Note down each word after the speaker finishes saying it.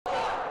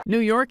New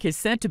York is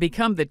set to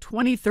become the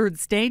 23rd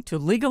state to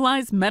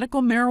legalize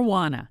medical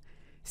marijuana.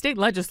 State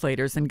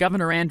legislators and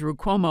Governor Andrew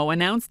Cuomo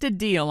announced a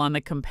deal on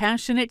the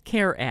Compassionate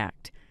Care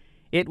Act.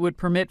 It would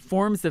permit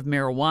forms of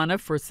marijuana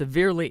for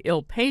severely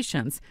ill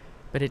patients,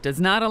 but it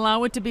does not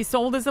allow it to be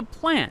sold as a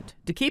plant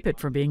to keep it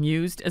from being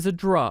used as a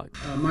drug.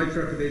 My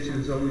trepidation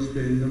has always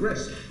been the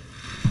risk.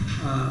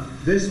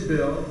 This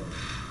bill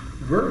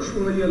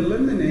virtually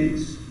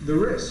eliminates the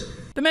risk.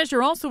 The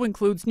measure also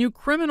includes new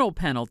criminal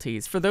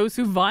penalties for those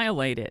who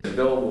violate it. The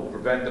bill will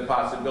prevent the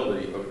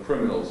possibility of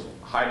criminals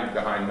hiding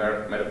behind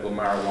medical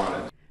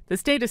marijuana. The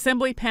state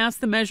assembly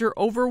passed the measure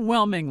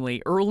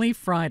overwhelmingly early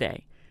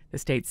Friday. The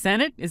state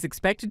Senate is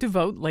expected to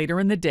vote later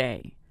in the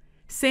day.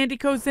 Sandy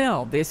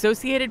Kozel, The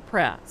Associated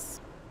Press.